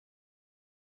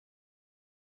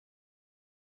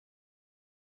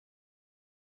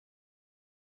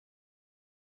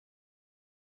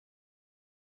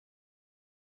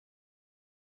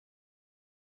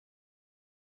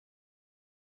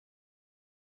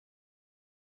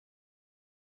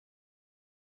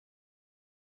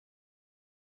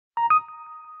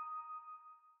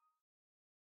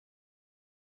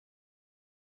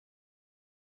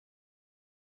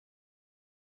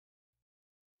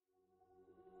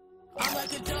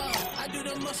like a dog. I do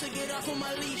the most to get off on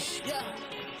my leash. Yeah,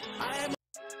 I am.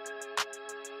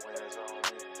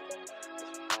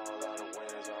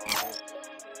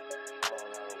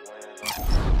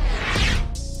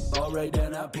 All right,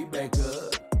 then I'll pick back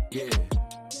up. Yeah.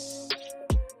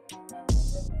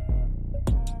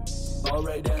 All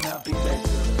right, then I'll pick back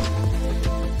up.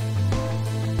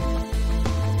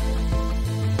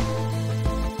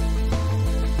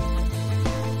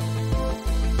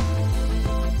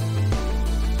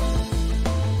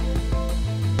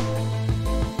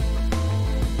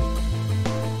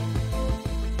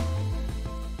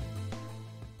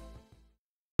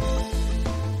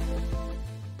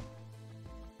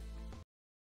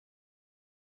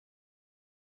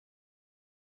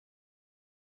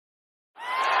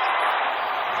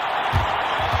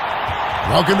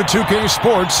 Welcome to 2K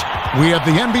Sports. We have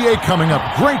the NBA coming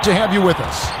up. Great to have you with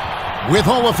us. With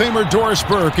Hall of Famer Doris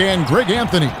Burke and Greg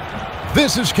Anthony,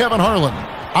 this is Kevin Harlan.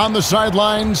 On the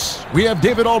sidelines, we have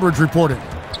David Aldridge reporting.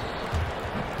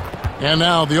 And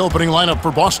now the opening lineup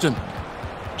for Boston.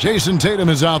 Jason Tatum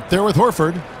is out there with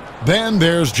Horford. Then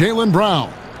there's Jaylen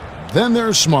Brown. Then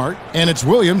there's Smart, and it's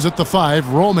Williams at the 5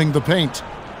 roaming the paint.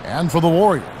 And for the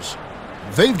Warriors,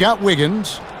 they've got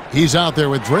Wiggins. He's out there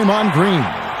with Draymond Green.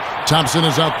 Thompson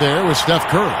is out there with Steph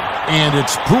Curry. And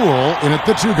it's Poole in at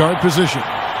the 2-guard position.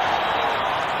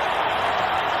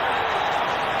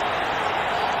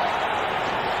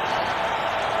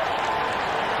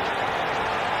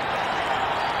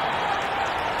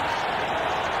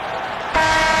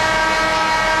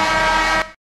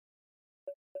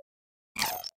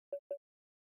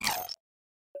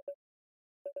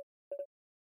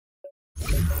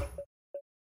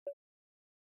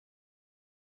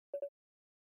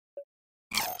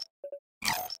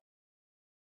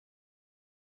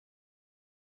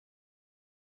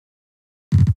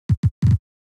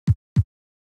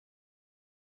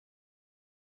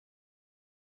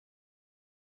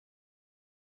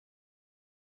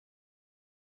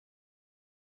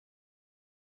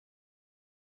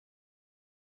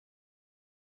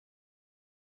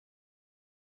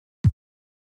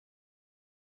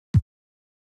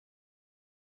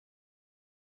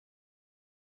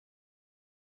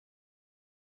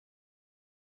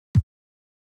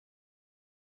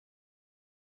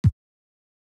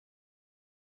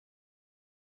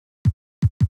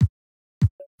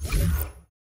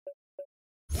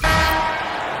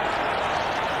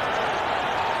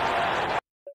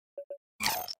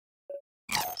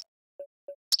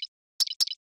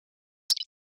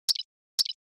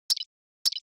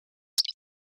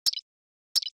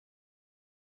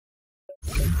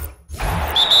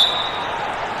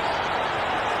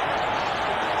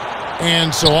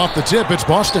 And so off the tip, it's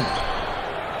Boston.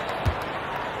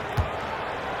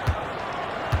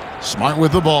 Smart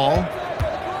with the ball.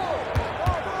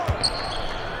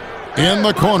 In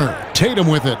the corner, Tatum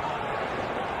with it.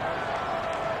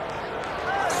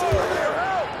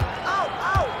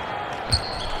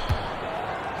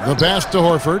 The pass to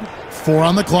Horford. 4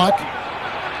 on the clock.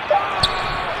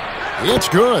 It's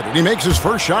good, and he makes his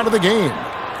first shot of the game.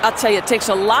 I'll tell you, it takes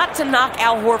a lot to knock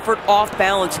Al Horford off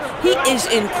balance. He is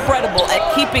incredible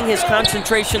at keeping his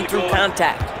concentration through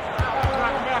contact.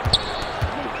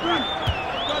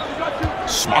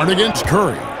 Smart against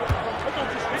Curry.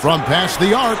 From past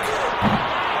the arc.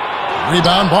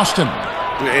 Rebound, Boston.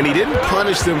 And he didn't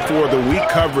punish them for the weak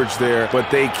coverage there, but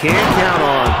they can count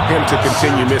on him to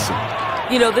continue missing.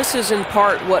 You know, this is in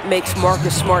part what makes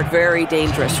Marcus Smart very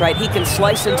dangerous, right? He can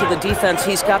slice into the defense.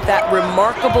 He's got that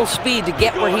remarkable speed to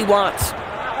get where he wants.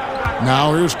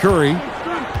 Now here's Curry.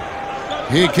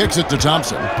 He kicks it to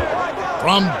Thompson.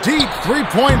 From deep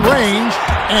three-point range,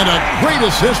 and a great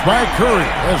assist by Curry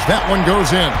as that one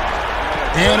goes in.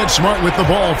 And it's Smart with the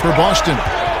ball for Boston.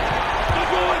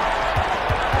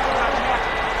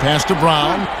 Pass to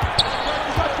Brown.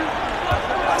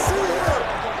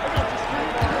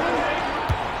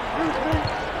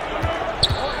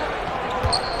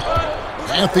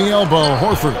 At the elbow,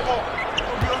 Horford.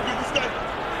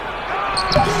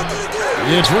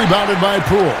 It's rebounded by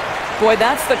Poole. Boy,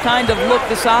 that's the kind of look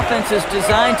this offense is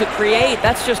designed to create.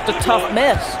 That's just a tough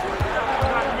miss.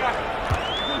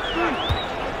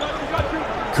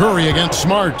 Curry against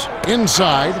Smart.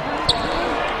 Inside.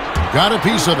 Got a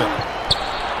piece of it.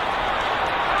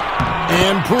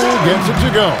 And Poole gets it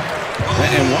to go.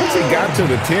 And once he got to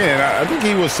the 10, I think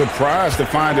he was surprised to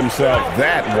find himself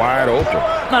that wide open.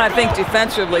 And I think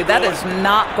defensively, that is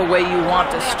not the way you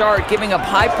want to start. Giving up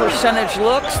high percentage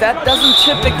looks, that doesn't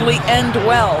typically end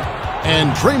well.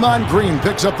 And Draymond Green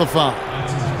picks up the foul.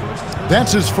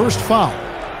 That's his first foul.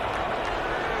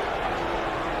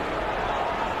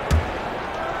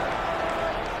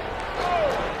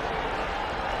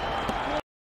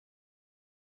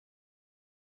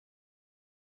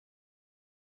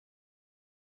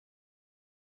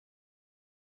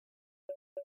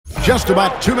 Just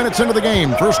about 2 minutes into the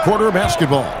game, first quarter of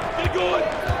basketball.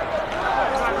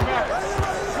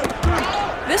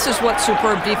 This is what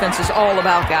superb defense is all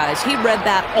about, guys. He read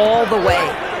that all the way.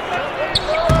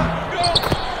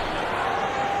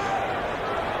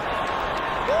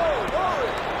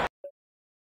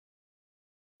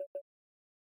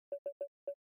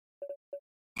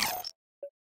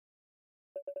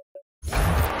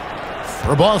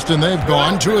 For Boston, they've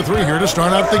gone 2 of 3 here to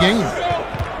start out the game.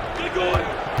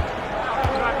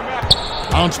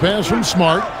 Bounce pass from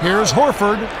Smart. Here's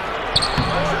Horford.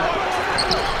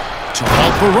 To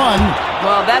help the run.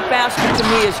 Well, that basket to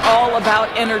me is all about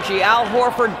energy. Al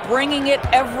Horford bringing it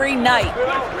every night.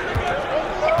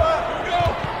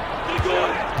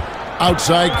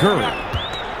 Outside Curry.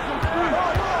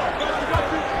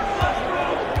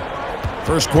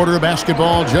 First quarter of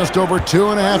basketball, just over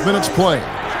 2.5 minutes play.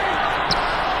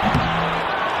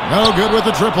 No good with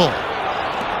the triple.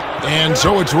 And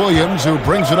so it's Williams who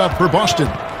brings it up for Boston.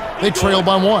 They trail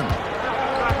by 1.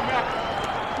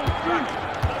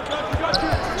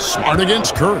 Smart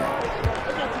against Curry.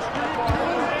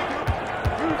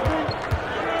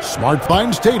 Smart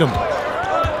finds Tatum.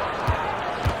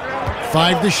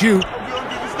 5 to shoot.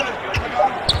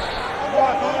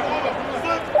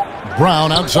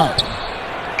 Brown outside.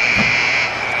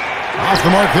 Off the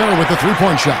mark there with the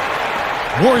three-point shot.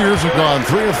 Warriors have gone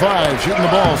 3 of 5 shooting the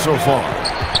ball so far.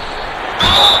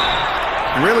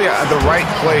 Really the right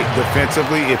play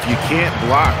defensively. If you can't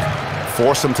block,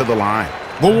 force them to the line.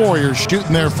 The Warriors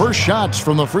shooting their first shots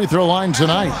from the free throw line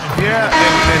tonight. Yeah,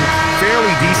 and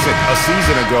fairly decent a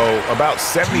season ago, about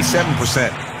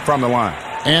 77% from the line.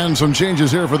 And some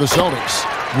changes here for the Celtics.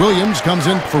 Williams comes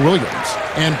in for Williams,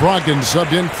 and Brogdon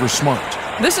subbed in for Smart.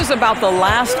 This is about the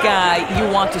last guy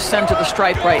you want to send to the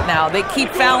stripe right now. They keep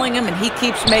fouling him, and he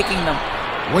keeps making them.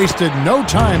 Wasted no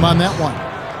time on that one.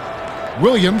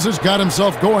 Williams has got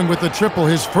himself going with the triple,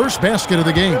 his first basket of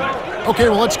the game. Okay,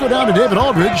 well, let's go down to David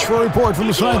Aldridge for a report from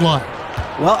the sideline.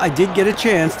 Well, I did get a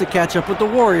chance to catch up with the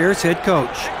Warriors head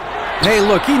coach. Hey,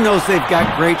 look, he knows they've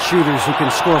got great shooters who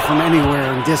can score from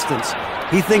anywhere in distance.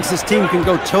 He thinks his team can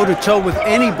go toe-to-toe with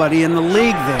anybody in the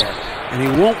league there, and he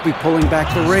won't be pulling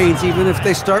back the reins even if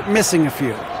they start missing a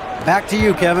few. Back to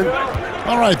you, Kevin.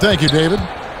 All right, thank you, David.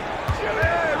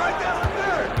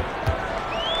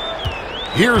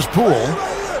 Here's Poole.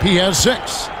 He has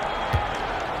 6.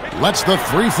 Lets the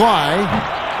 3 fly.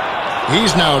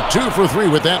 He's now 2 for 3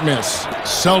 with that miss.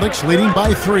 Celtics leading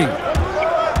by 3.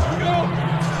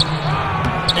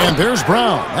 And there's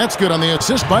Brown. That's good on the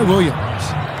assist by Williams.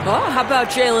 Oh, how about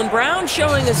Jaylen Brown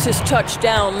showing us his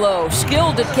touchdown low?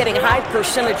 Skilled at getting high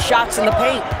percentage shots in the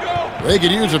paint. They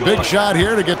could use a big shot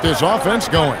here to get this offense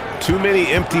going. Too many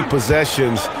empty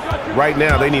possessions. Right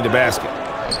now, they need a basket.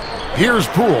 Here's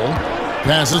Poole.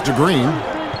 Passes to Green.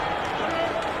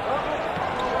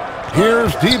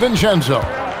 Here's DiVincenzo.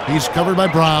 He's covered by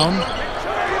Brown.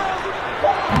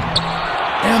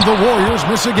 And the Warriors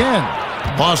miss again.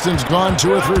 Boston's gone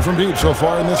 2 or 3 from deep so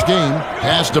far in this game.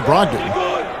 Pass to Brogdon.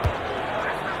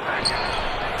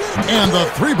 And the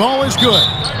 3 ball is good.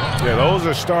 Yeah, those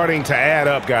are starting to add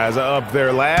up, guys. Of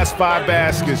their last 5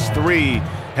 baskets, 3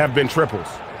 have been triples.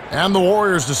 And the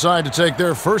Warriors decide to take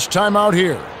their first time out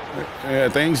here. Yeah,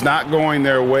 things not going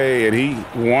their way, and he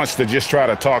wants to just try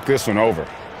to talk this one over.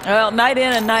 Well, night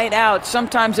in and night out,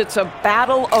 sometimes it's a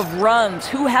battle of runs.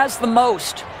 Who has the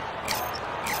most?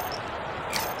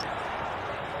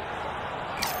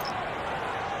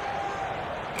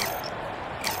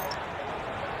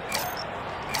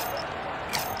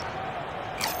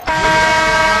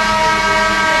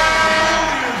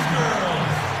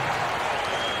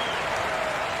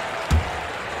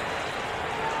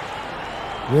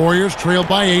 Warriors trail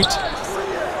by 8.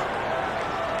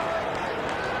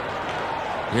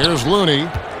 Here's Looney.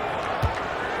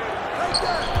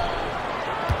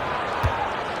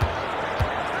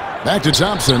 Back to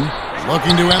Thompson.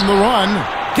 Looking to end the run.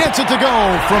 Gets it to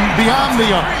go from beyond the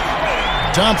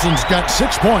arc. Thompson's got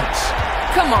 6 points.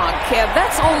 Come on, Kev,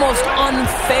 that's almost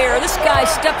unfair. This guy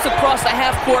steps across the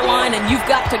half-court line, and you've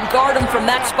got to guard him from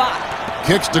that spot.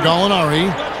 Kicks to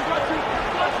Gallinari.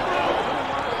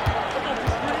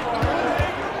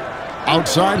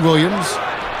 Outside Williams.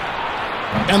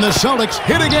 And the Celtics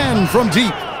hit again from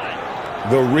deep.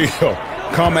 The real.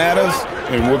 Come at us,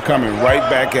 and we're coming right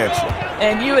back at you.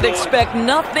 And you would expect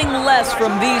nothing less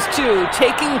from these two,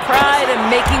 taking pride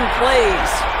and making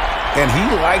plays. And he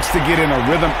likes to get in a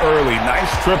rhythm early.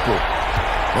 Nice triple.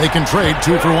 They can trade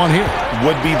 2 for 1 here.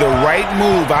 Would be the right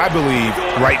move, I believe,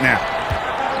 right now.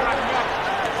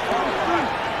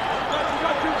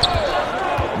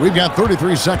 We've got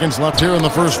 33 seconds left here in the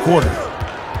first quarter.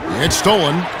 It's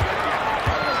stolen.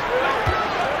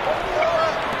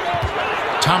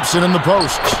 Thompson in the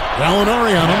post.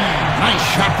 Gallinari on him. Nice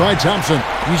shot by Thompson.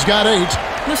 He's got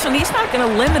 8. Listen, he's not going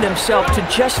to limit himself to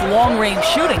just long-range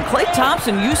shooting. Klay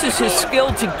Thompson uses his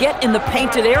skill to get in the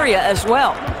painted area as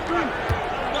well.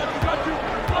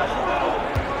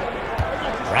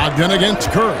 Brogdon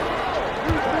against Curry.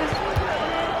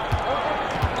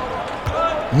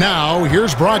 Now,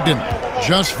 here's Brogdon.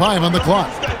 Just 5 on the clock.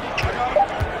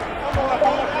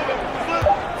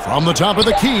 From the top of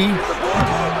the key.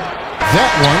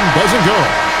 That one doesn't go.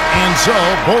 And so,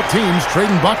 both teams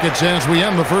trading buckets as we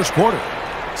end the first quarter.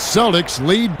 Celtics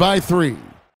lead by 3.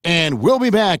 And we'll be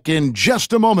back in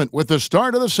just a moment with the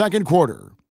start of the second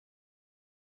quarter.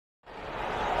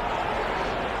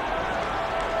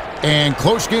 And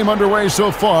close game underway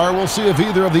so far. We'll see if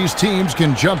either of these teams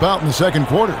can jump out in the second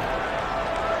quarter.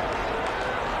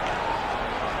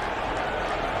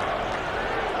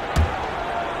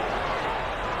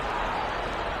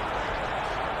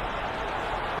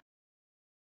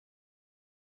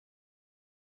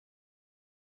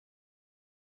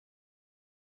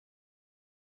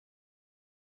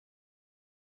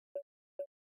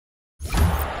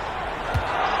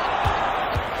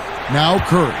 Now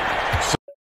Curry.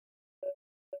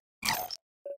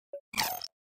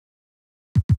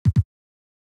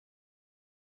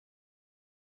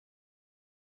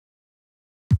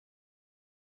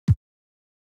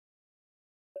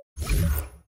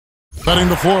 Setting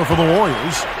the floor for the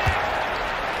Warriors.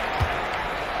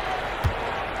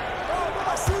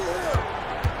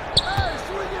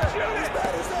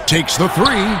 Takes the 3.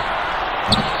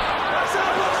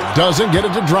 Doesn't get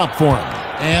it to drop for him.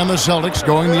 And the Celtics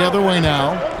going the other way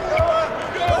now.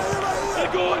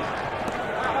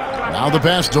 Now the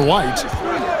pass to White.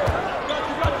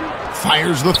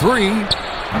 Fires the 3.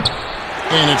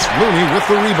 And it's Looney with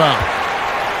the rebound.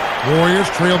 Warriors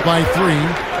trailed by 3.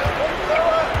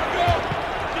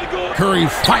 Curry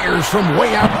fires from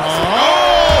way out. Oh!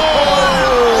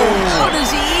 How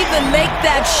does he even make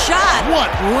that shot?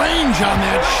 What range on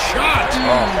that shot.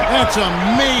 That's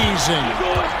amazing.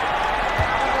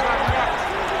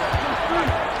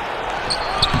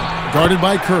 Guarded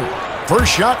by Curry.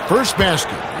 First shot, first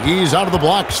basket. He's out of the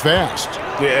blocks fast.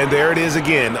 Yeah, and there it is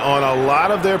again. On a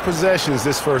lot of their possessions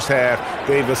this first half,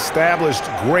 they've established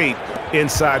great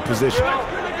inside position.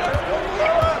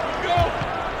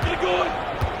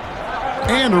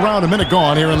 And around a minute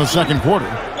gone here in the second quarter.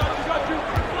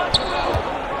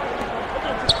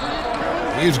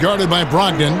 He's guarded by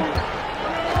Brogdon.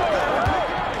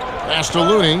 Pass to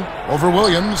Looney over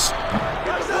Williams.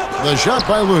 The shot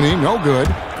by Looney, no good.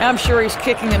 I'm sure he's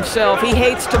kicking himself. He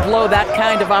hates to blow that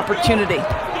kind of opportunity.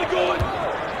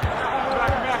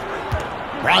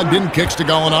 Brogdon kicks to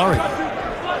Gallinari.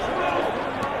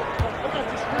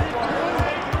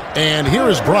 And here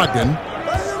is Brogdon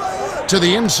to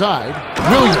the inside.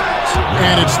 Williams.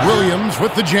 And it's Williams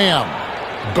with the jam.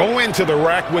 Go into the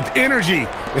rack with energy.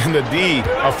 And the D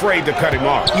afraid to cut him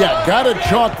off. Yeah, got to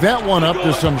chalk that one up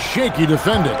to some shaky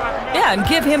defending. Yeah, and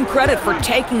give him credit for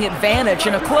taking advantage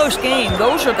in a close game.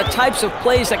 Those are the types of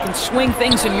plays that can swing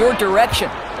things in your direction.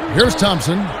 Here's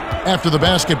Thompson after the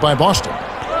basket by Boston.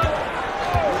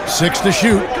 6 to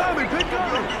shoot.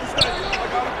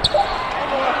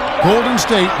 Golden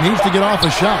State needs to get off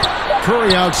a shot.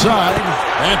 Curry outside.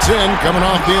 That's in, coming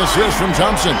off the assist from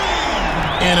Thompson.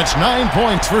 And it's 9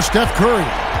 points for Steph Curry.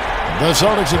 The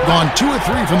Celtics have gone 2 of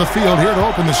 3 from the field here to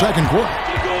open the second quarter.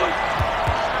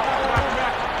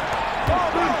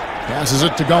 Passes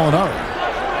it to Gallinari.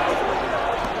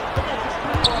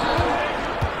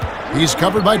 He's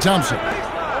covered by Thompson.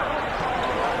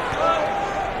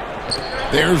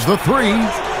 There's the 3.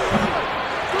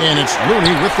 And it's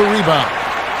Looney with the rebound.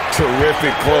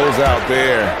 Terrific closeout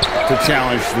there to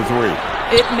challenge the 3.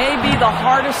 It may be the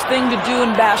hardest thing to do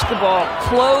in basketball.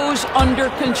 Close under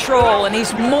control, and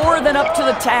he's more than up to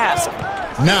the task.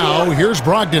 Now, here's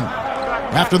Brogdon.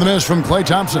 After the miss from Klay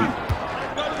Thompson.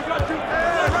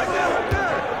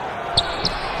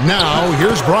 Now,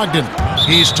 here's Brogdon.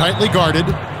 He's tightly guarded.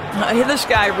 This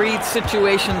guy reads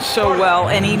situations so well,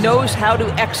 and he knows how to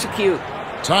execute.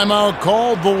 Timeout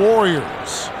called the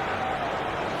Warriors.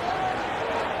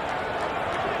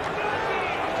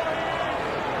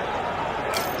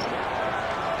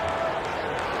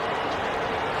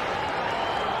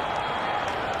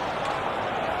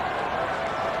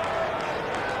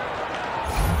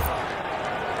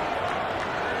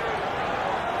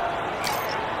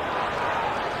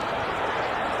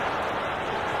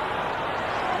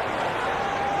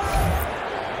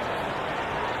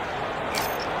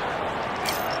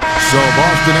 So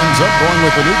Boston ends up going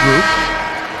with a new group.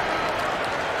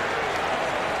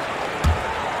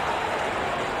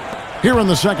 Here in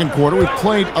the second quarter, we've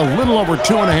played a little over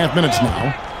 2.5 minutes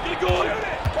now.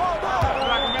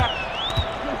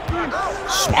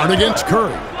 Smart against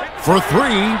Curry for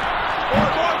three.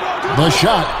 The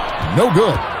shot, no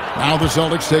good. Now the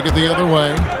Celtics take it the other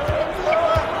way.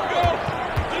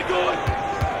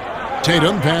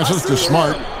 Tatum passes to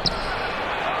Smart.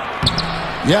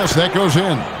 Yes, that goes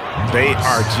in. They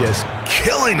are just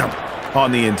killing them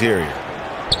on the interior.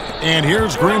 And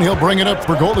here's Green. He'll bring it up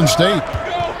for Golden State.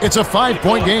 It's a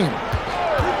 5-point game.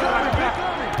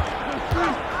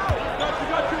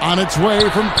 On its way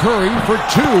from Curry for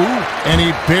two, and he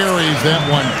buries that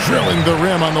one, drilling the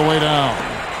rim on the way down.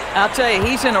 I'll tell you,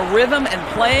 he's in a rhythm and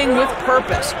playing with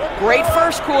purpose. Great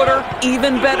first quarter,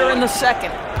 even better in the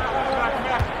second.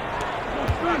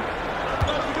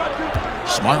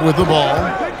 Smart with the ball.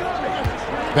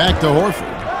 Back to Horford.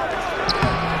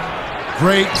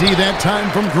 Great D that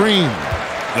time from Green.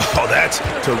 Oh, that's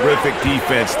terrific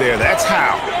defense there. That's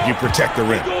how you protect the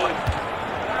rim.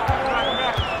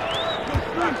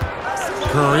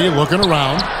 Curry looking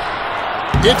around.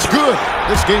 It's good.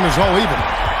 This game is all even.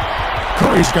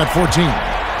 Curry's got 14.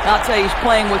 I'll tell you, he's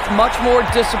playing with much more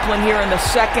discipline here in the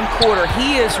second quarter.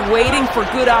 He is waiting for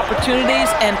good opportunities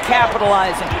and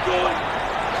capitalizing.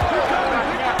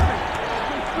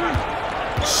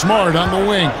 Smart on the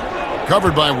wing.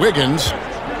 Covered by Wiggins.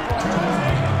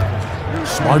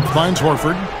 Smart finds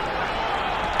Horford.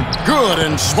 Good,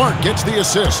 and Smart gets the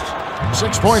assist.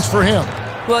 6 points for him.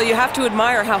 Well, you have to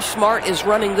admire how Smart is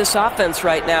running this offense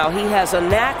right now. He has a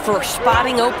knack for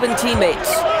spotting open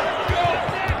teammates.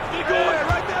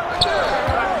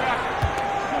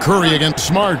 Curry against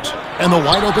Smart. And the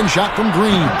wide open shot from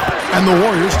Green. And the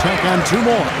Warriors tack on two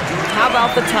more. How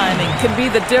about the timing? Can be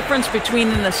the difference between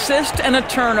an assist and a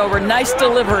turnover. Nice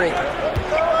delivery.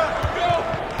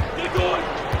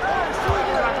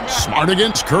 Smart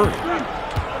against Curry.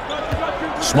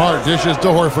 Smart dishes to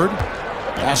Horford.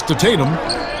 Pass to Tatum.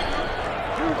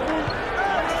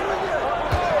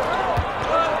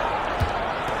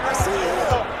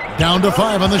 Down to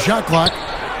 5 on the shot clock.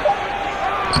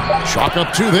 Chalk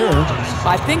up 2 there.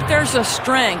 I think there's a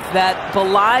strength that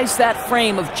belies that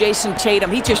frame of Jason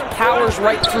Tatum. He just powers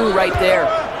right through right there.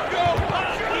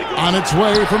 On its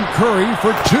way from Curry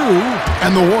for 2,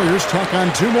 and the Warriors tack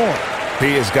on 2 more.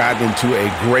 He has gotten into a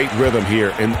great rhythm here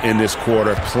in this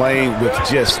quarter, playing with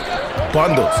just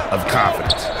bundles of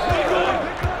confidence.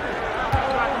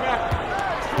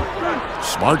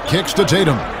 Smart kicks to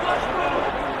Tatum.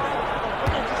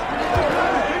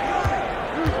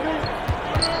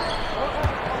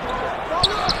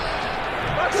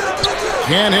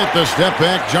 Can't hit the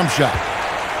step-back jump shot.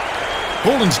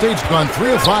 Golden State's gone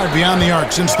 3 of 5 beyond the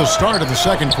arc since the start of the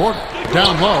second quarter.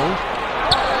 Down low.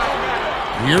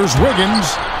 Here's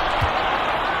Wiggins.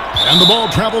 And the ball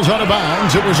travels out of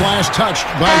bounds. It was last touched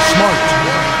by Smart.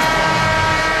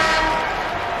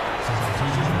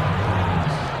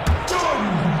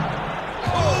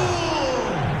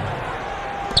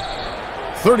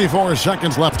 34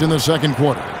 seconds left in the second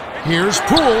quarter. Here's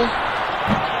Poole.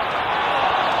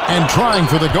 And trying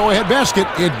for the go-ahead basket.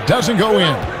 It doesn't go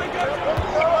in.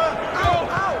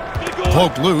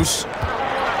 Poked loose.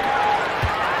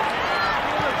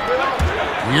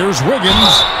 Here's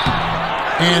Wiggins.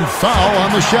 And foul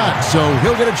on the shot, so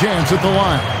he'll get a chance at the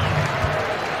line.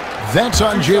 That's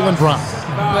on Jaylen Brown.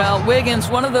 Well, Wiggins,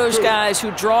 one of those guys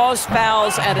who draws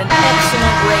fouls at an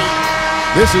excellent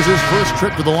rate. This is his first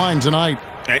trip to the line tonight.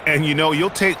 And you know, you'll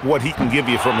take what he can give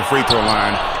you from the free throw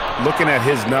line. Looking at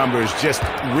his numbers, just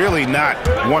really not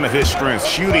one of his strengths.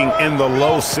 Shooting in the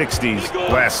low 60s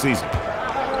last season.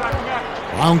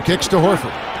 Brown kicks to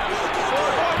Horford.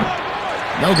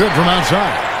 No good from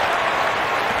outside.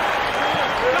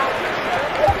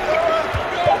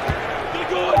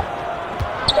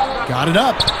 Got it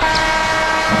up.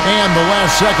 And the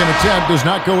last second attempt does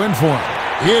not go in for him.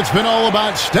 It's been all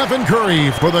about Stephen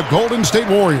Curry for the Golden State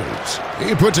Warriors.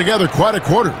 He put together quite a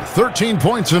quarter, 13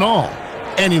 points in all.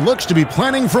 And he looks to be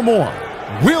planning for more.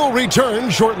 We'll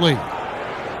return shortly.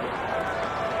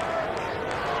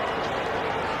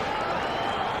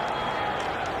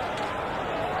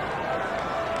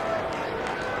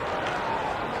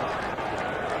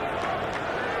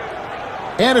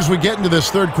 And as we get into this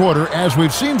third quarter, as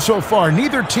we've seen so far,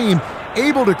 neither team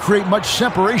able to create much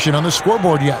separation on the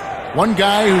scoreboard yet. One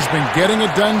guy who's been getting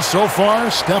it done so far,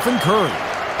 Stephen Curry.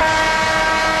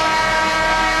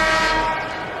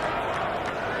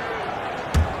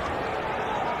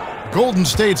 Golden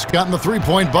State's gotten the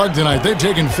three-point bug tonight. They've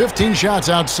taken 15 shots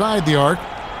outside the arc.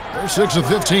 They're 6 of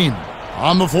 15.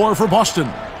 On the floor for Boston.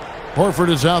 Horford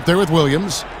is out there with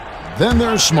Williams. Then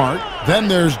there's Smart. Then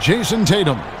there's Jason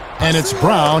Tatum. And it's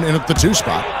Brown in at the 2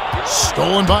 spot.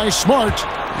 Stolen by Smart.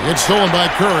 It's stolen by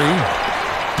Curry.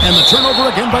 And the turnover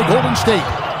again by Golden State.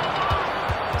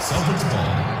 Celtics ball.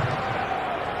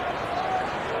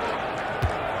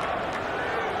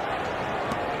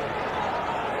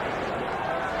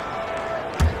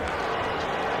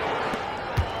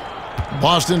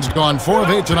 Boston's gone 4 of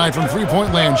 8 tonight from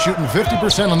three-point land, shooting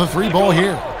 50% on the 3-ball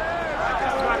here.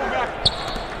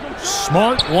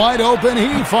 Smart wide open,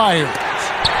 he fires.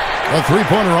 A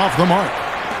 3-pointer off the mark.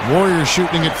 Warriors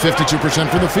shooting at 52%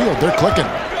 from the field. They're clicking.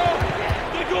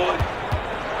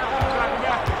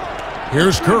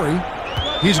 Here's Curry.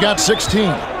 He's got 16.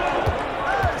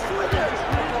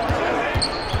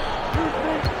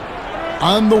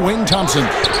 On the wing, Thompson.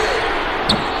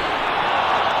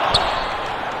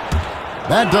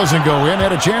 That doesn't go in.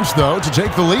 Had a chance, though, to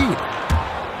take the lead.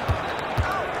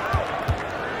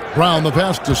 Brown the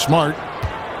pass to Smart.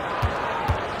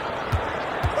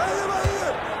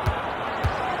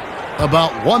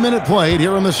 About 1 minute played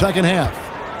here in the second half.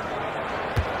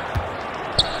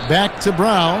 Back to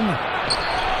Brown.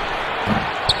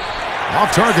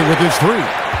 Off target with his 3.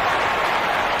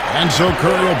 And so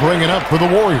Curry will bring it up for the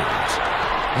Warriors.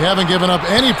 They haven't given up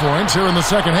any points here in the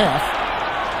second half.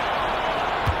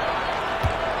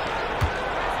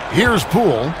 Here's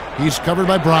Poole. He's covered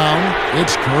by Brown.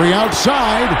 It's Curry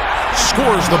outside.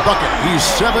 Scores the bucket. He's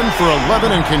 7 for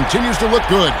 11 and continues to look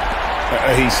good.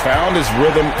 He's found his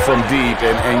rhythm from deep,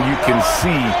 and you can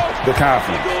see the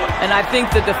confidence. And I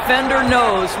think the defender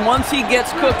knows once he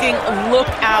gets cooking, look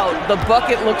out. The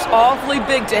bucket looks awfully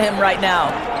big to him right now.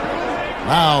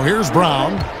 Now here's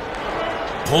Brown.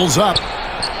 Pulls up.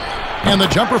 And the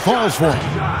jumper falls for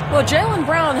him. Well, Jaylen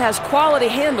Brown has quality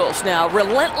handles now.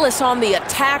 Relentless on the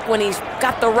attack when he's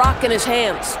got the rock in his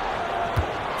hands.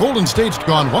 Golden State's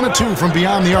gone 1 of 2 from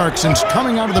beyond the arc since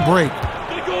coming out of the break.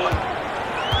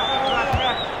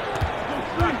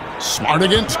 Smart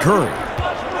against Curry.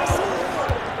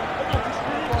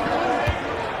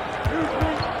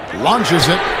 Launches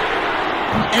it.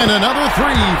 And another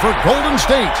 3 for Golden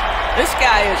State. This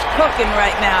guy is cooking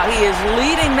right now. He is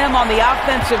leading them on the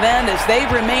offensive end as they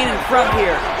remain in front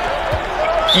here.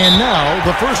 And now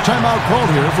the first timeout called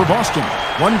here for Boston.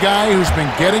 One guy who's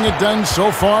been getting it done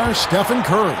so far, Stephen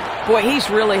Curry. Boy, he's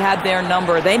really had their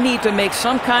number. They need to make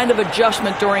some kind of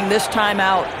adjustment during this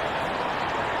timeout.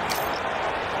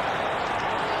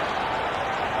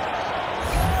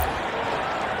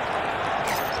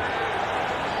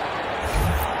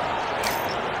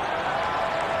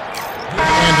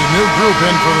 New group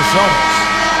in for the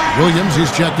Celtics. Williams,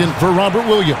 he's checked in for Robert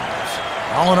Williams.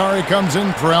 Gallinari comes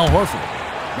in for Al Horford.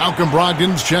 Malcolm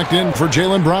Brogdon's checked in for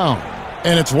Jaylen Brown.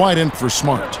 And it's White in for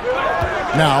Smart.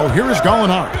 Now, here is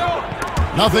Gallinari.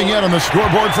 Nothing yet on the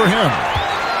scoreboard for him.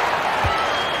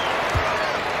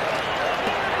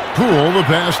 Poole the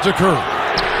pass to Curry.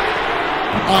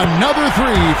 Another 3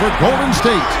 for Golden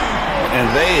State. And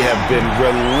they have been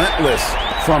relentless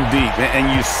from deep.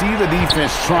 And you see the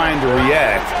defense trying to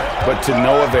react, but to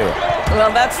no avail.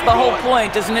 Well, that's the whole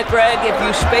point, isn't it, Greg? If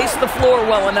you space the floor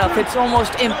well enough, it's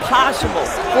almost impossible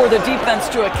for the defense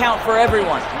to account for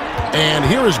everyone. And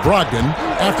here is Brogdon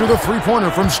after the 3-pointer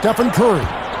from Stephen Curry.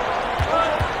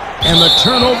 And the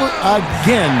turnover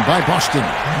again by Boston.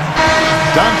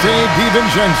 Dante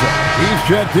DiVincenzo. He's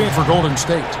checked in for Golden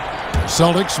State.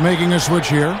 Celtics making a switch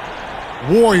here.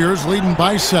 Warriors leading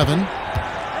by 7.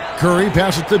 Curry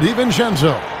passes to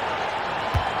DiVincenzo.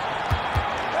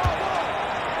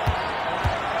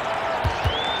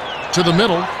 To the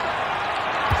middle.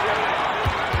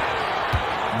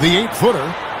 The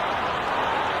 8-footer.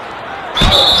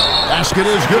 Basket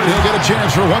is good. He'll get a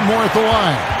chance for one more at the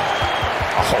line.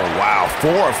 Oh, wow.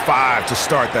 4 of 5 to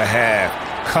start the half.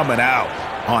 Coming out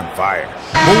on fire.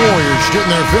 The Warriors getting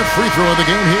their 5th free throw of the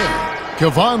game here.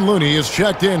 Kevon Looney is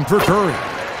checked in for Curry.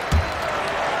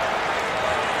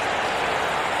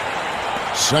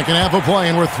 Second half of play,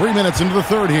 and we're 3 minutes into the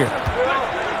third here.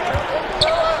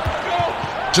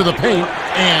 To the paint,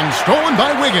 and stolen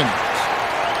by Wiggins.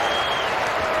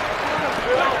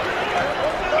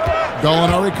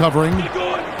 Gallinari covering.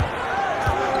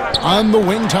 On the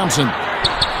wing, Thompson.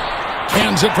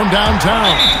 Cans it from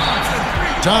downtown.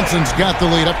 Thompson's got the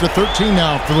lead up to 13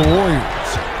 now for the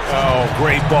Warriors. Oh,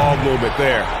 great ball movement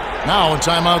there. Now a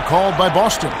timeout called by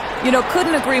Boston. You know,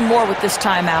 couldn't agree more with this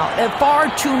timeout. Far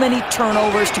too many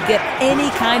turnovers to get any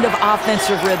kind of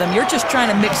offensive rhythm. You're just trying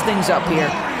to mix things up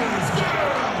here.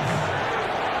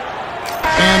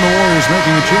 And the Warriors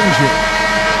making a change here.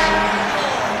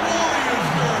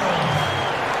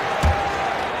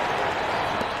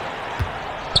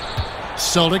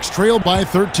 Celtics trail by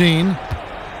 13.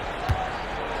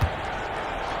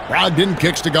 Brogdon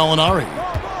kicks to Gallinari.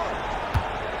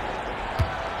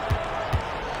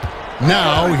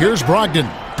 Now here's Brogdon.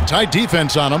 Tight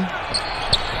defense on him.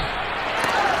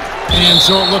 And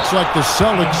so it looks like the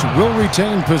Celtics will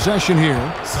retain possession here.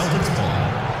 Celtics ball.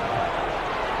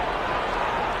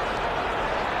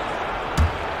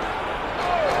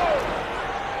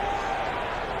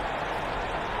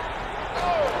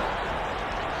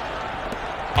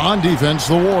 On defense,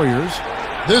 the Warriors.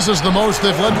 This is the most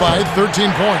they've led by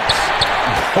 13 points.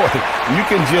 Boy, you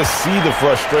can just see the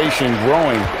frustration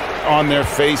growing on their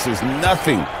faces.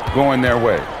 Nothing going their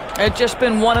way. It's just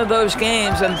been one of those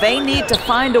games, and they need to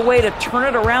find a way to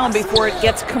turn it around before it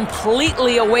gets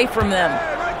completely away from them.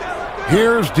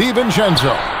 Here's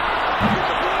DiVincenzo.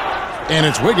 And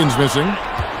it's Wiggins missing.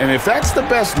 And if that's the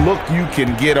best look you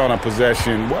can get on a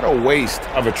possession, what a waste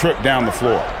of a trip down the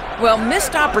floor. Well,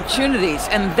 missed opportunities,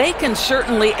 and they can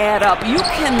certainly add up. You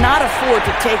cannot afford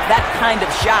to take that kind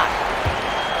of shot.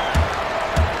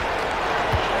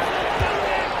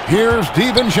 Here's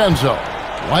DiVincenzo.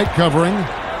 White covering.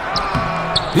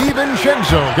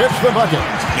 DiVincenzo gets the bucket.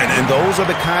 And those are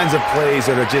the kinds of plays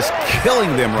that are just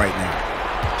killing them right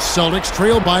now. Celtics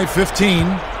trail by 15.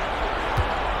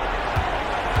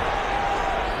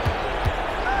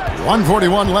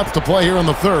 1:41 left to play here in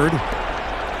the third.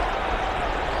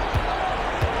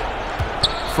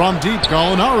 From deep,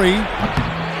 Gallinari.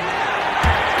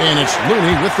 And it's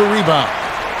Looney with the rebound.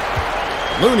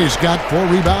 Looney's got 4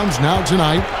 rebounds now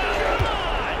tonight.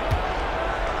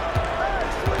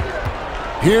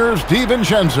 Here's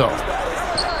DiVincenzo.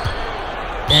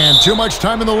 And too much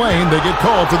time in the lane. They get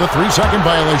called for the 3-second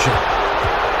violation.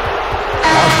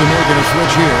 Boston, they're going to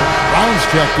switch here. Brown's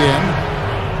checked in.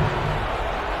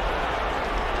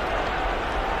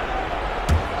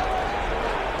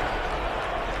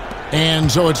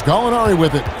 And so it's Gallinari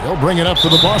with it. He'll bring it up to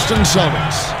the Boston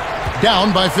Celtics.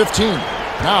 Down by 15.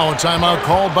 Now a timeout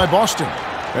called by Boston.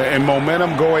 And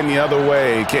momentum going the other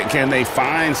way. Can they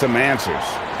find some answers?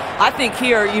 I think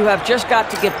here you have just got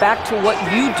to get back to what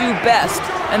you do best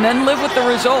and then live with the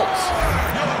results.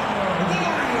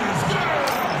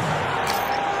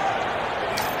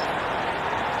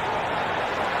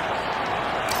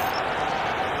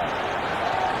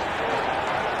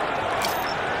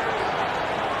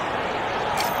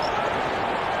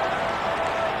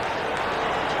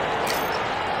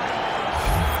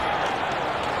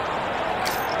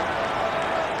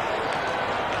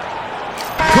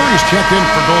 Checked in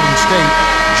for Golden State.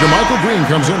 JaMychal Green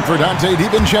comes in for Dante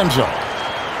DiVincenzo.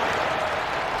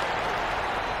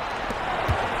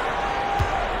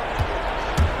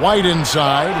 White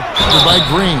inside, covered by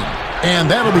Green.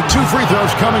 And that'll be 2 free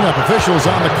throws coming up. Officials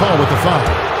on the call with the foul.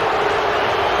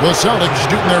 The Celtics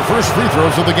shooting their first free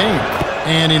throws of the game.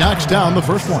 And he knocks down the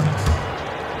first one.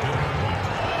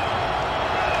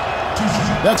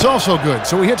 That's also good,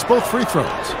 so he hits both free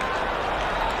throws.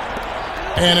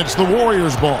 And it's the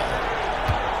Warriors' ball.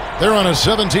 They're on a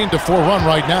 17-4 run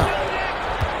right now.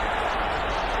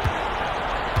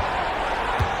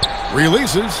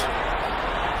 Releases.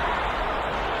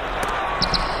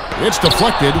 It's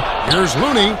deflected. Here's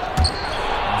Looney.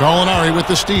 Gallinari with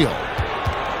the steal.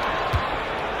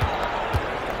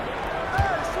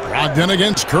 Brogdon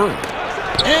against Curry.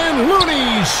 And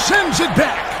Looney sends it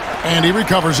back. And he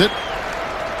recovers it.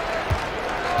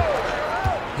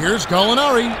 Here's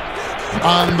Gallinari.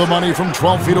 On the money from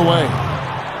 12 feet away.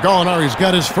 Gallinari's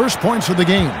got his first points of the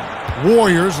game.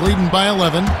 Warriors leading by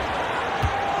 11.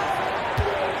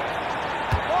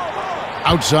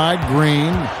 Outside,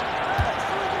 Green.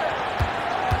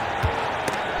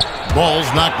 Ball's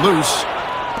knocked loose.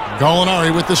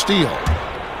 Gallinari with the steal.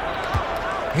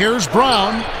 Here's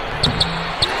Brown.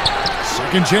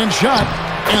 Second chance shot.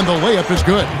 And the layup is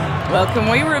good. Well,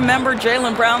 can we remember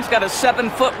Jaylen Brown's got a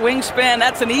 7-foot wingspan?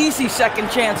 That's an easy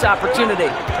second chance opportunity.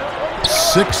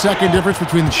 6-second difference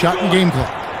between the shot and game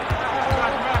clock.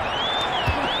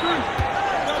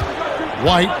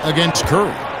 White against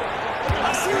Curry.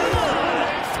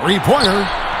 3-pointer.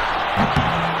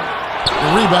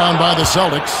 The rebound by the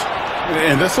Celtics.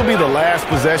 And this will be the last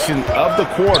possession of the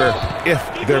quarter if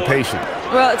they're patient.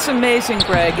 Well, it's amazing,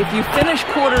 Greg. If you finish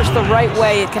quarters the right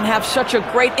way, it can have such a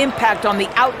great impact on the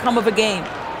outcome of a game.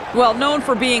 Well, known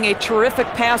for being a terrific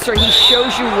passer, he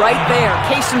shows you right there.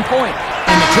 Case in point.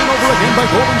 And the turnover again by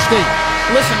Golden State.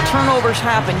 Listen, turnovers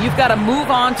happen. You've got to move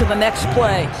on to the next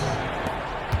play.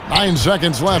 9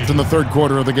 seconds left in the third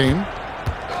quarter of the game.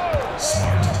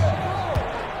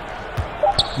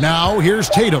 Now here's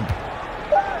Tatum.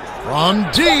 From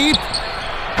deep.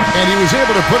 And he was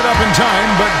able to put it up in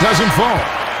time, but doesn't fall.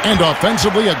 And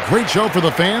offensively, a great show for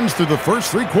the fans through the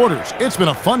first 3 quarters. It's been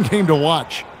a fun game to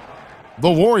watch. The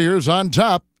Warriors on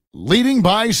top, leading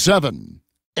by 7.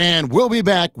 And we'll be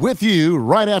back with you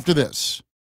right after this.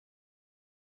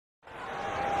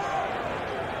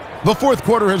 The fourth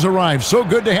quarter has arrived. So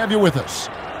good to have you with us.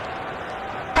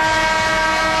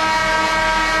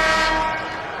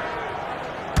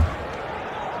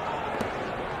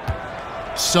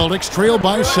 Celtics trail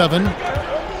by 7.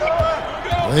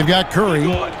 They've got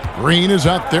Curry. Green is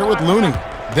out there with Looney.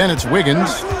 Then it's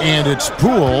Wiggins, and it's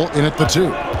Poole in at the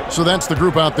 2. So that's the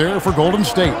group out there for Golden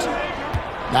State.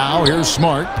 Now here's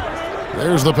Smart.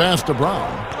 There's the pass to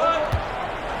Brown.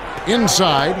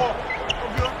 Inside.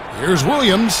 Here's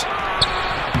Williams.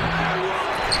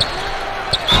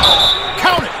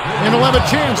 Count it! And he'll have a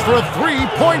chance for a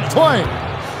 3-point play.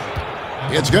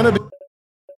 It's going to be...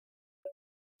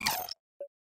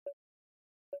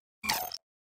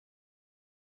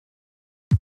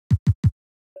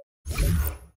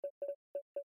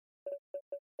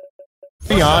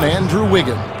 on Andrew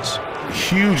Wiggins.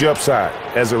 Huge upside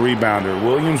as a rebounder.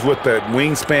 Williams with the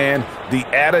wingspan, the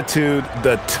attitude,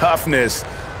 the toughness.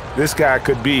 This guy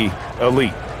could be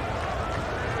elite.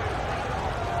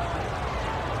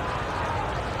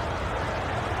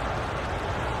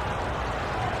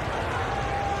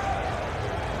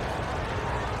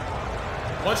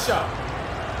 One shot.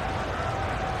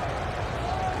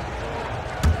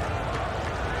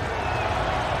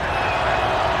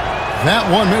 That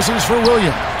one misses for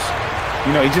Williams.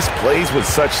 You know, he just plays with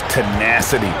such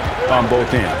tenacity on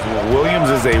both ends. You know,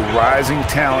 Williams is a rising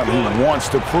talent who wants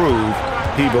to prove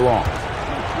he belongs.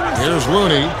 Here's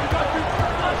Looney.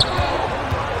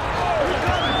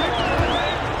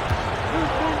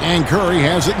 And Curry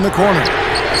has it in the corner.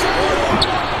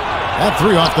 That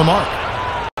 3 off the mark.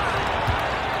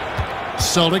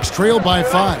 Celtics trail by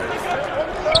 5.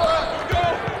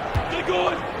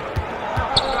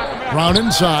 Brown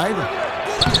inside.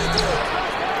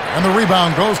 And the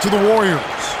rebound goes to the Warriors.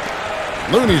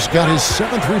 Looney's got his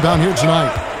 7th rebound here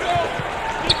tonight.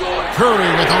 Curry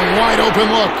with a wide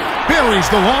open look. Buries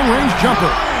the long-range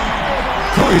jumper.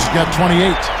 Curry's got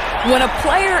 28. When a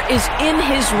player is in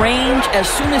his range as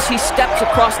soon as he steps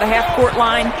across the half-court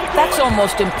line, that's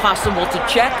almost impossible to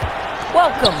check.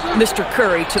 Welcome, Mr.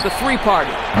 Curry, to the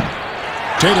 3-party.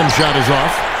 Tatum's shot is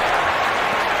off.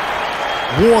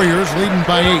 Warriors leading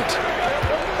by 8.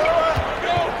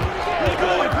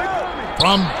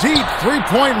 From deep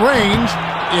 3-point range,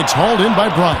 it's hauled in by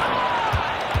Brown.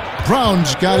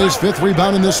 Brown's got his 5th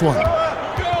rebound in this one.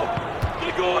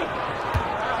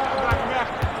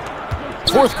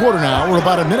 Fourth quarter now, we're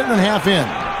about a minute and a half in.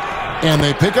 And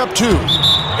they pick up 2.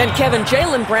 And Kevin,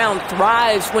 Jaylen Brown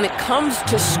thrives when it comes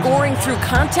to scoring through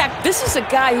contact. This is a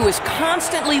guy who is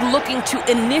constantly looking to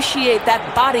initiate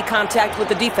that body contact with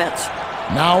the defense.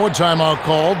 Now a timeout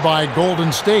called by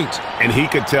Golden State. And he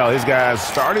could tell his guys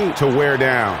starting to wear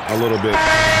down a little bit.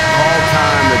 Call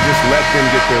time to just let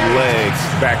them get their legs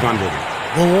back under them.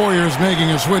 The Warriors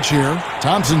making a switch here.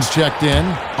 Thompson's checked in.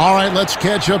 All right, let's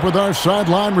catch up with our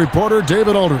sideline reporter,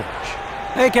 David Aldridge.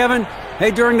 Hey, Kevin.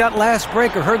 Hey, during that last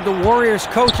break, I heard the Warriors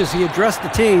coach as he addressed the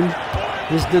team.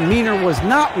 His demeanor was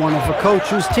not one of a coach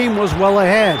whose team was well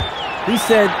ahead. He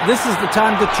said this is the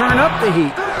time to turn up the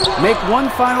heat, make one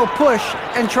final push,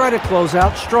 and try to close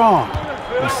out strong.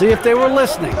 We'll see if they were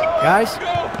listening, guys.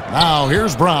 Now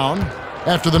here's Brown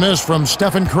after the miss from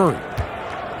Stephen Curry.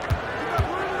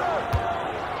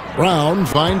 Brown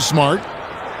finds Smart.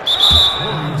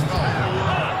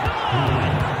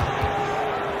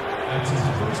 That's his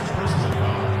first personal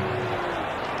foul.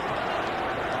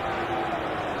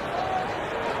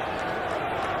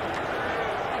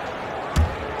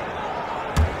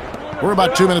 We're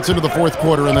about 2 minutes into the fourth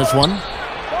quarter in this one.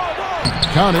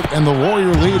 Count it, and the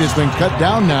Warrior lead has been cut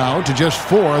down now to just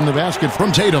 4 in the basket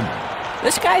from Tatum.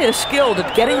 This guy is skilled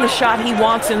at getting the shot he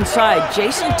wants inside.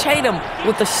 Jason Tatum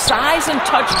with the size and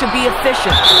touch to be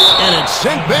efficient. And it's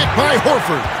sent back by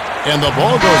Horford. And the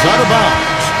ball goes out of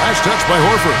bounds. Nice touch by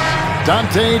Horford.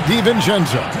 Dante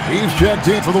DiVincenzo. He's checked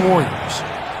in for the Warriors.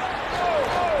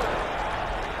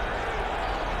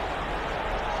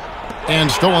 And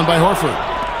stolen by Horford.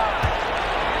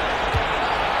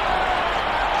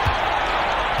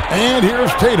 And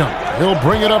here's Tatum. He'll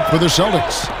bring it up for the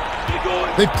Celtics.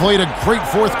 They played a great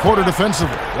fourth quarter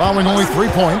defensively, allowing only 3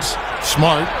 points.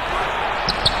 Smart.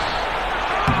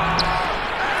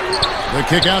 The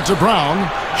kick out to Brown.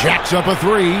 Jacks up a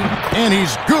 3, and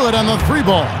he's good on the 3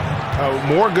 ball.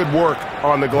 More good work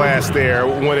on the glass there.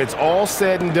 When it's all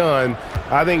said and done,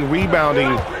 I think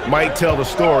rebounding might tell the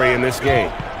story in this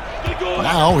game.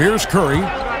 Now here's Curry.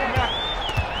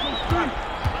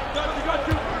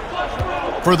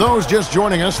 For those just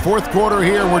joining us, fourth quarter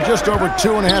here, we're just over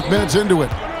 2.5 minutes into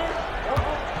it.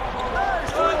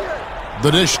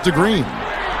 The dish to Green.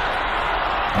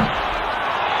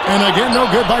 And again, no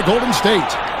good by Golden State.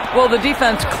 Well, the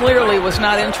defense clearly was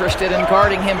not interested in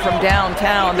guarding him from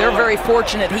downtown. They're very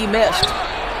fortunate he missed.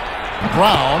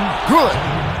 Brown, good.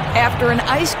 After an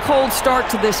ice-cold start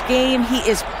to this game, he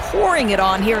is pouring it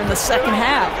on here in the second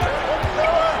half.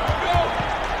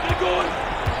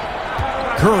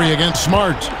 Curry against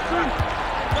Smart.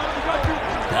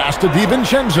 Pass to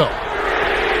DiVincenzo.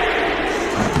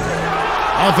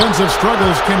 Offensive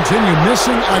struggles continue,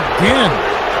 missing again.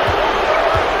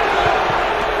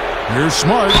 Here's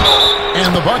Smart,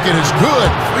 and the bucket is good.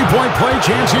 Three-point play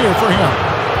chance here for him.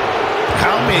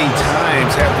 How many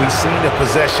times have we seen a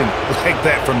possession like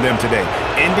that from them today?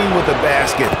 Ending with a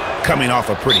basket, coming off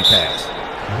a pretty pass.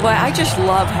 Well, I just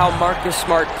love how Marcus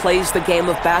Smart plays the game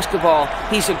of basketball.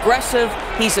 He's aggressive,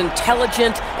 he's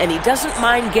intelligent, and he doesn't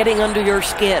mind getting under your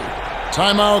skin.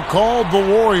 Timeout called the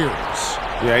Warriors.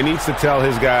 Yeah, he needs to tell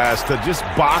his guys to just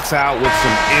box out with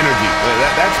some energy.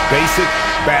 That's basic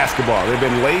basketball. They've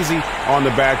been lazy on the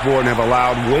backboard and have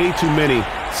allowed way too many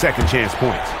second chance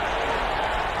points.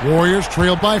 Warriors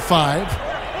trailed by 5.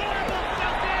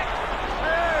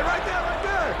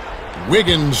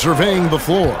 Wiggins surveying the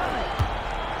floor.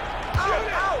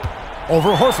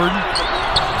 Over Horford.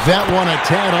 That one a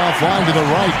tad offline to the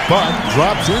right, but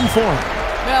drops in for him.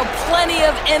 Well, plenty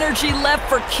of energy left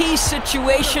for key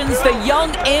situations. The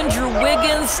young Andrew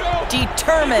Wiggins,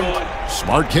 determined.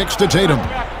 Smart kicks to Tatum.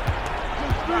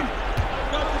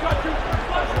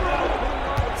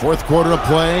 Fourth quarter of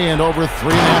play, and over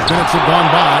 3.5 minutes have gone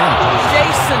by.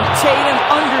 Jayson Tatum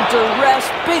under duress.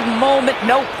 Big moment,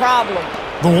 no problem.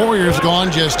 The Warriors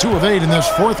gone just 2 of 8 in this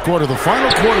fourth quarter. The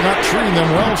final quarter not treating them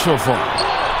well so far.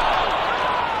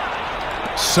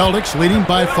 Celtics leading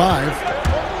by 5.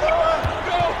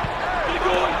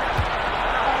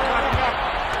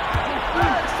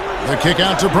 The kick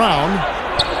out to Brown.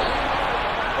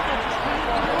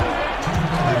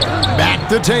 Back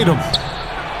to Tatum.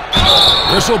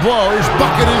 Whistle blows.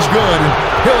 Bucket is good.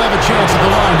 He'll have a chance at the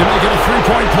line to make it a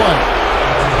 3-point play.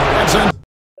 That's in.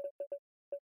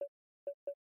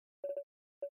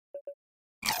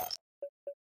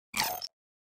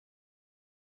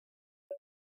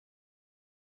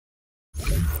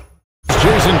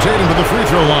 Jayson Tatum to the free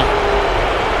throw line.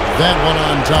 That one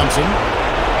on Thompson.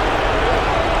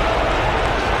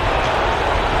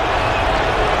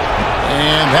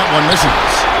 And that one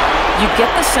misses. You get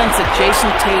the sense that Jayson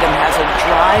Tatum has a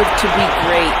drive to be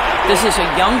great. This is a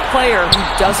young player who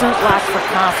doesn't lack for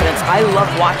confidence. I love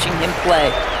watching him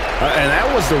play. And that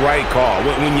was the right call.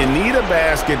 When you need a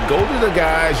basket, go to the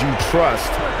guys you trust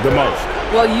the most.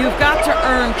 Well, you've got to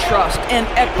earn trust and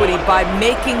equity by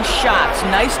making shots.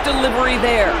 Nice delivery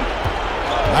there.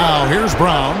 Now here's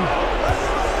Brown.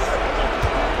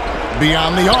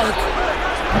 Beyond the arc.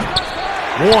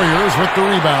 Warriors with the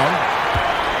rebound.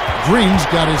 Green's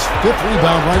got his 5th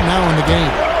rebound right now in the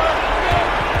game.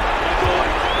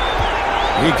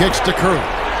 He kicks to Curry.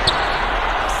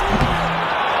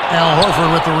 Al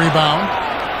Horford with the rebound.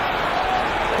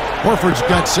 Horford's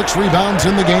got 6 rebounds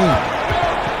in the game.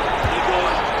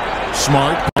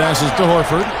 Smart passes to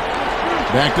Horford.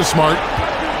 Back to Smart.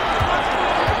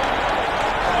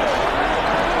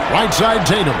 Right side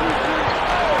Tatum.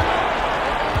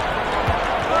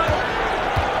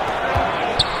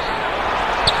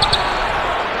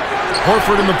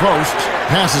 Horford in the post,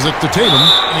 passes it to Tatum,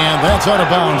 and that's out of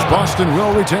bounds. Boston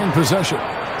will retain possession.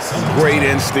 Great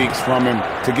instincts from him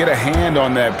to get a hand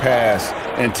on that pass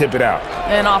and tip it out.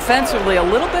 And offensively, a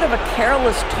little bit of a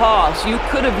careless toss. You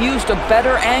could have used a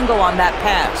better angle on that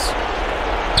pass.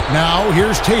 Now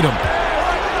here's Tatum.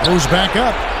 Goes back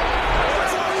up.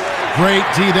 Great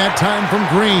D that time from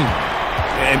Green.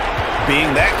 And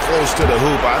being that close to the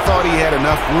hoop, I thought he had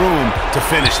enough room to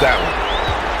finish that one.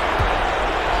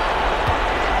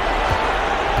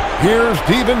 Here's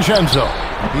DiVincenzo.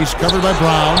 He's covered by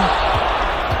Brown.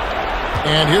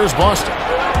 And here's Boston.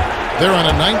 They're on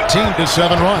a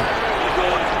 19-7 run.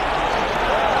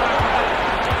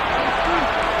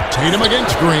 Tatum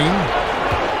against Green.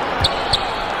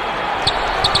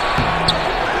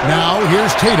 Now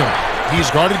here's Tatum. He's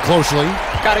guarded closely.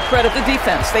 Got to credit the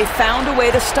defense. They found a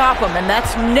way to stop him, and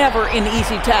that's never an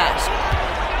easy task.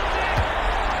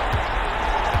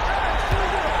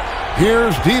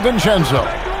 Here's DiVincenzo.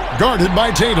 Guarded by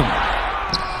Tatum.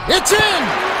 It's in!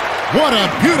 What a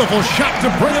beautiful shot to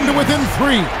bring him to within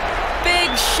 3. Big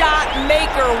shot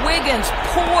maker. Wiggins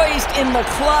poised in the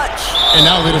clutch. And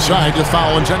now they decide to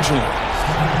foul intentionally.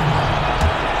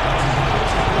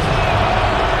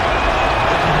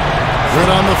 Good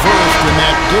on the first, and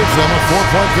that gives them a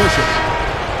 4-point cushion.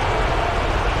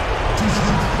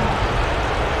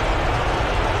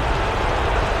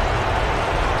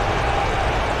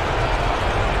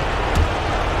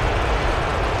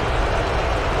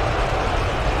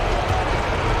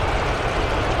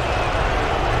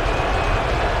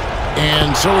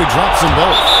 so he drops them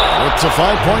both. It's a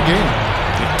 5-point game.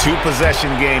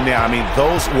 Two-possession game now. I mean,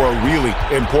 those were really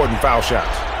important foul shots.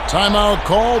 Timeout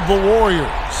called the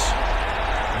Warriors.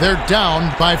 They're down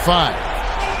by 5.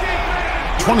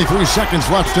 23 seconds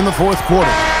left in the fourth quarter.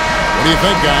 What do you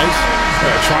think, guys?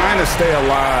 Trying to stay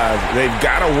alive. They've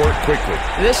got to work quickly.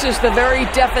 This is the very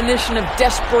definition of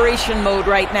desperation mode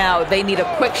right now. They need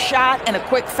a quick shot and a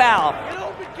quick foul.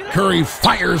 Curry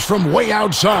fires from way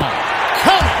outside.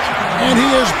 Count it! And he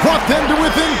has brought them to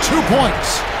within 2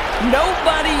 points.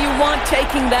 Nobody you want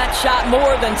taking that shot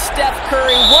more than Steph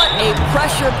Curry. What a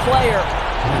pressure player.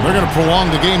 They're going to prolong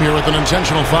the game here with an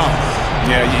intentional foul.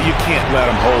 Yeah, you can't let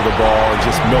them hold the ball and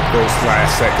just milk those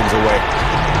last seconds away.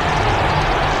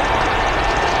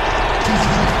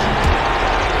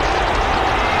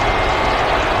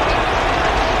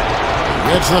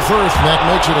 It's the first, and that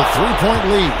makes it a 3-point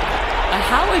lead.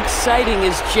 How exciting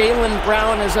is Jaylen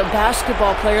Brown as a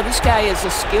basketball player? This guy is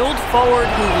a skilled forward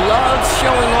who loves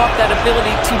showing off that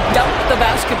ability to dunk the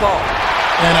basketball.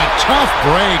 And a tough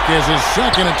break is his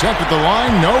second attempt at the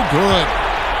line. No good.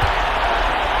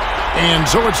 And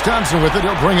George Thompson with it.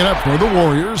 He'll bring it up for the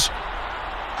Warriors.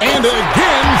 And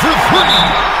again for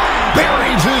 3.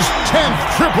 Buries his 10th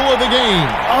triple of the game.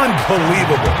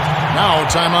 Unbelievable. Now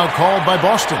timeout called by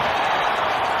Boston.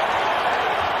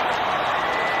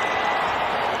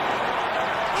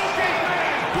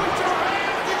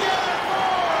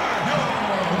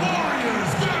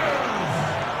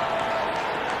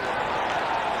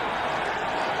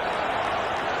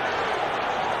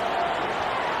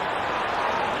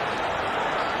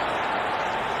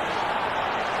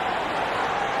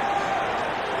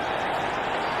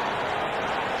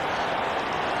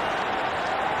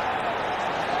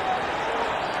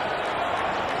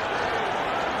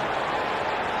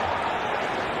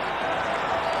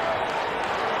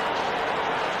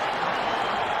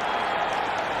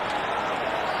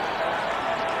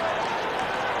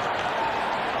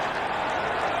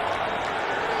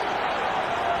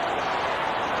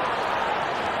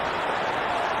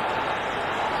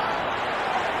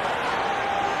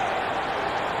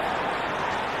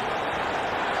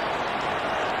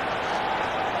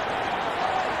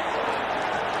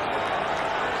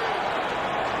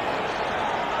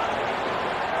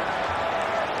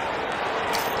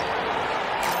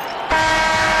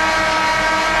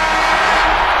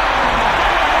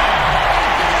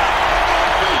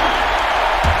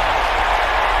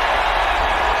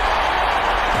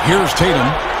 Here's Tatum.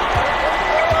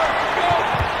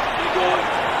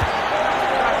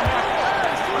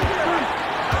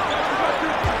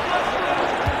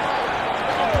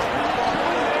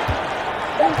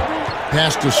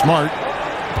 Pass to Smart.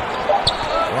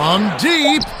 From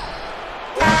deep.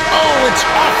 Oh, it's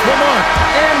off the mark.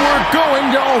 And we're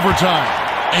going to overtime.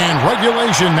 And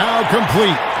regulation now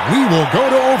complete. We will go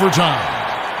to overtime.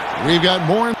 We've got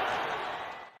more.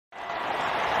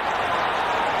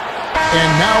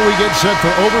 And now we get set for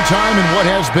overtime in what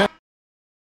has been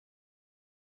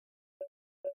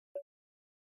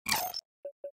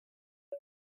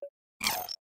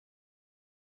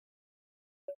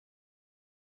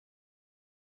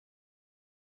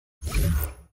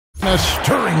a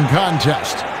stirring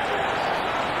contest.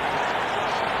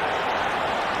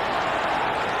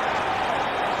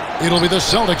 It'll be the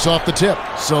Celtics off the tip,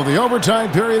 so the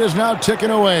overtime period is now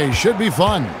ticking away. Should be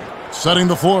fun. Setting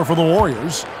the floor for the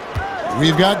Warriors.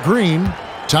 We've got Green.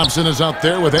 Thompson is out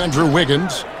there with Andrew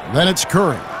Wiggins. Then it's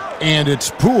Curry. And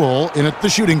it's Poole in at the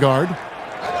shooting guard.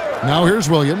 Now here's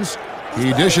Williams.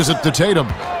 He dishes it to Tatum.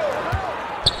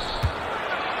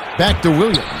 Back to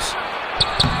Williams.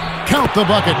 Count the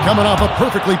bucket coming off a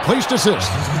perfectly placed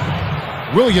assist.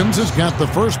 Williams has got the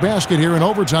first basket here in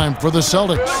overtime for the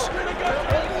Celtics.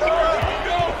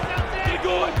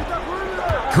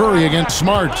 Curry against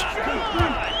Smart.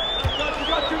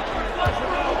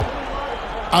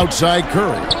 Outside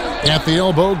Curry. At the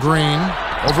elbow, Green.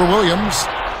 Over Williams.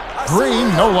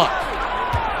 Green, no luck.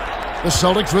 The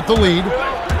Celtics with the lead.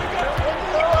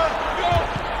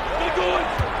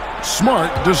 Smart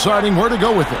deciding where to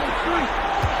go with it.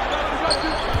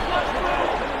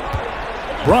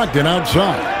 Brogdon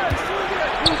outside.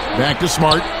 Back to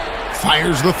Smart.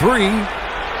 Fires the 3.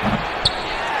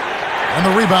 And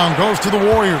the rebound goes to the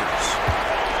Warriors.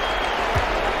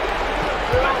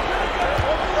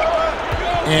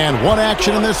 And one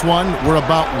action in this one. We're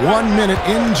about 1 minute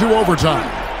into overtime.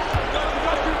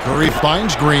 Curry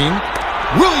finds Green.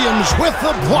 Williams with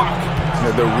the block.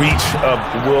 The reach of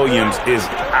Williams is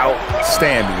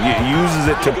outstanding. He uses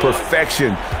it to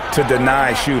perfection to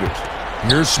deny shooters.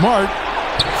 Here's Smart.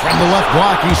 From the left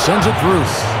block, he sends it through.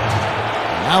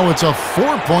 Now it's a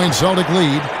 4-point Celtic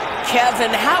lead.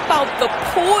 Kevin, how about the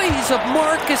poise of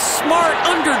Marcus Smart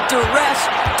under duress?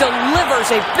 Delivers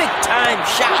a big-time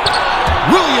shot.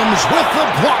 Williams with the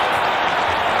block.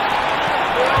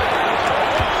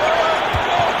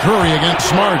 Curry against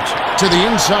Smart to the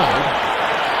inside.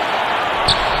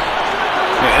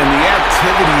 And the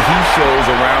activity he shows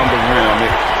around the rim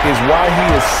is why he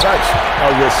is such a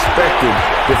respected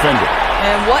defender.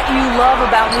 And what you love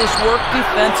about his work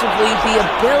defensively, the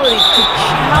ability to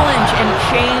challenge and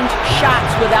change shots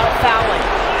without fouling.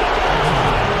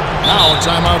 Now a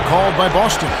timeout called by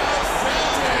Boston.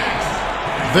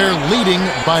 They're leading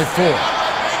by 4.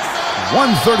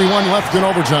 1:31 left in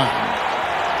overtime.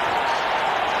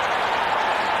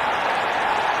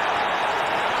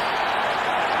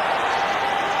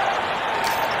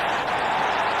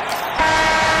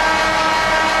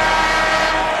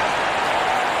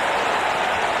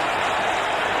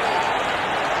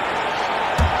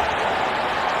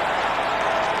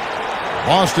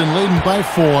 Boston leading by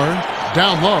 4.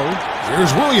 Down low.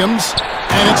 Here's Williams.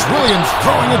 And it's Williams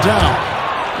throwing it down.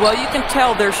 Well, you can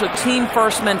tell there's a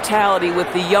team-first mentality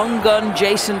with the young gun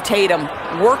Jayson Tatum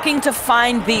working to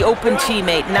find the open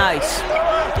teammate. Nice.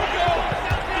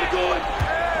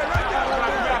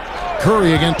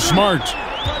 Curry against Smart.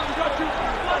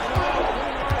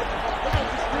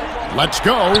 Let's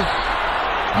go.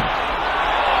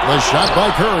 The shot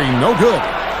by Curry, no good.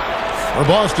 For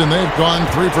Boston, they've gone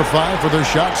 3 for 5 for their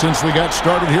shot since we got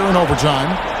started here in overtime.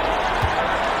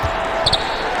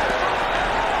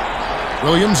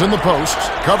 Williams in the post,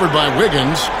 covered by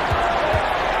Wiggins.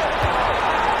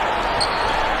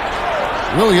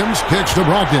 Williams kicks to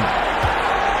Brogdon.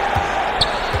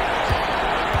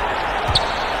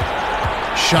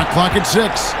 Shot clock at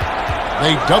 6.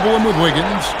 They double him with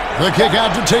Wiggins. The kick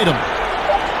out to Tatum.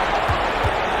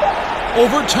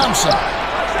 Over Thompson.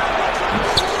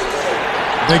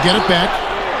 They get it back.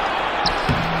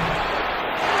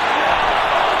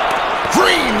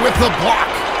 Green with the block.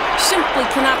 Simply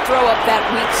cannot throw up that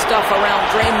weak stuff around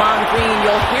Draymond Green.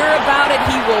 You'll hear about it.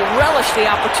 He will relish the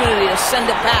opportunity to send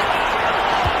it back.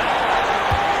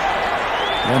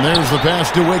 And there's the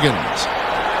pass to Wiggins.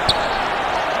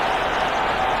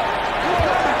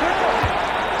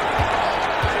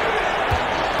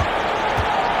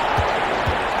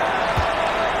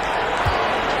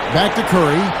 Back to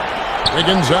Curry.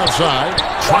 Wiggins outside,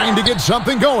 trying to get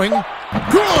something going.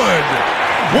 Good!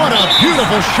 What a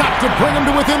beautiful shot to bring him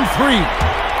to within 3.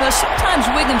 Because sometimes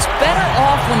Wiggins better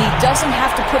off when he doesn't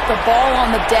have to put the ball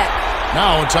on the deck.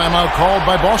 Now a timeout called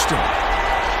by Boston.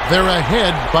 They're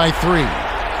ahead by 3.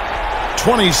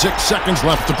 26 seconds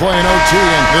left to play in OT,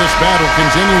 and this battle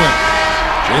continuing.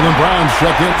 Jaylen Brown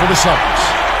checked in for the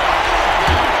Celtics.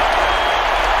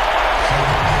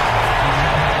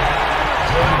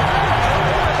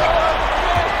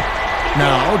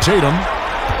 Now Tatum.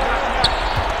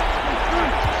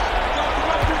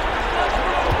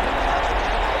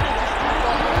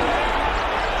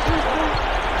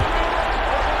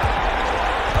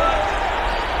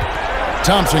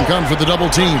 Thompson comes with the double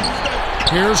team.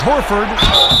 Here's Horford.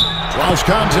 Draws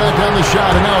contact on the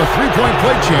shot, and now a three-point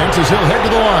play chance as he'll head to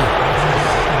the line.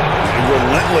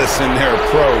 Relentless in their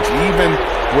approach, even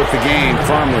with the game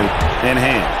firmly in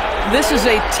hand. This is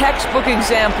a textbook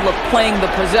example of playing the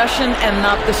possession and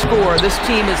not the score. This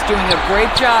team is doing a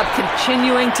great job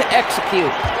continuing to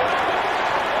execute.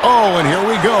 Oh, and here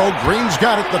we go. Green's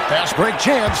got it, the fast break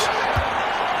chance.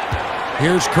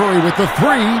 Here's Curry with the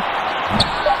 3.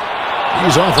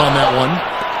 He's off on that one.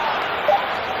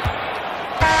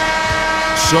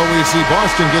 So we see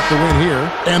Boston get the win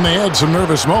here, and they had some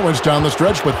nervous moments down the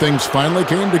stretch, but things finally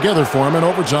came together for them in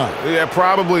overtime. Yeah,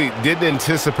 probably didn't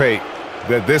anticipate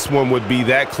that this one would be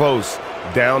that close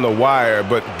down the wire,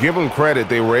 but give them credit.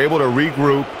 They were able to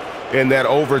regroup in that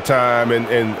overtime,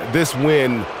 and this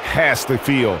win has to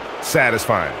feel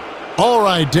satisfying. All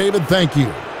right, David, thank you.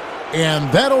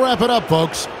 And that'll wrap it up,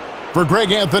 folks. For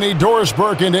Greg Anthony, Doris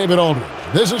Burke, and David Aldridge,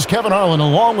 this is Kevin Harlan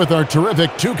along with our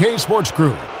terrific 2K Sports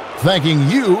crew, thanking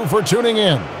you for tuning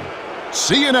in.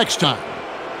 See you next time.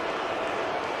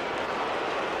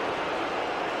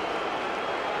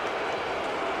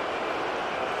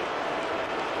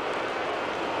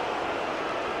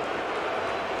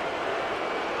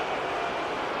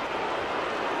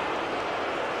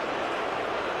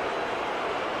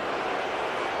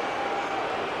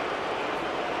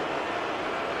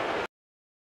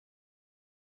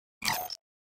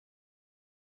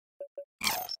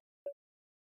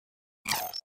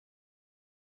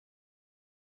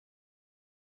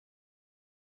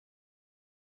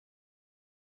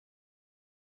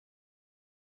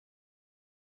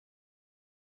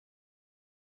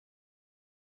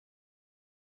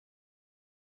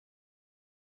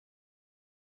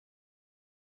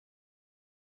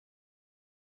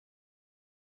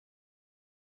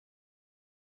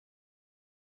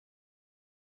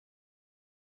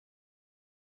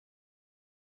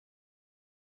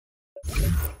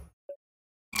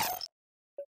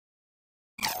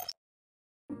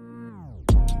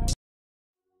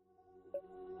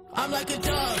 I'm like a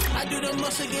dog. I do the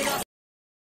most to get off.